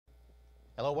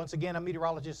Hello once again, I'm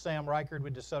meteorologist Sam Reichard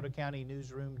with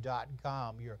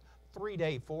DeSotoCountyNewsroom.com. Your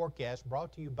three-day forecast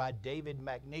brought to you by David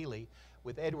McNeely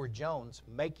with Edward Jones,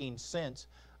 making sense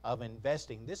of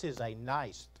investing. This is a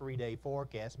nice three-day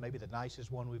forecast, maybe the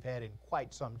nicest one we've had in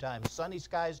quite some time. Sunny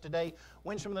skies today,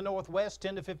 winds from the northwest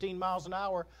 10 to 15 miles an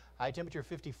hour, high temperature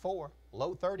 54,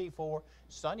 low 34.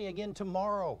 Sunny again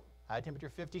tomorrow, high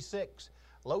temperature 56.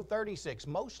 Low 36,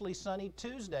 mostly sunny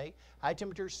Tuesday, high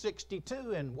temperature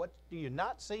 62. And what do you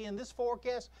not see in this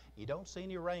forecast? You don't see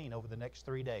any rain over the next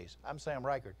 3 days. I'm Sam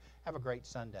Reichard. Have a great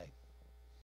Sunday.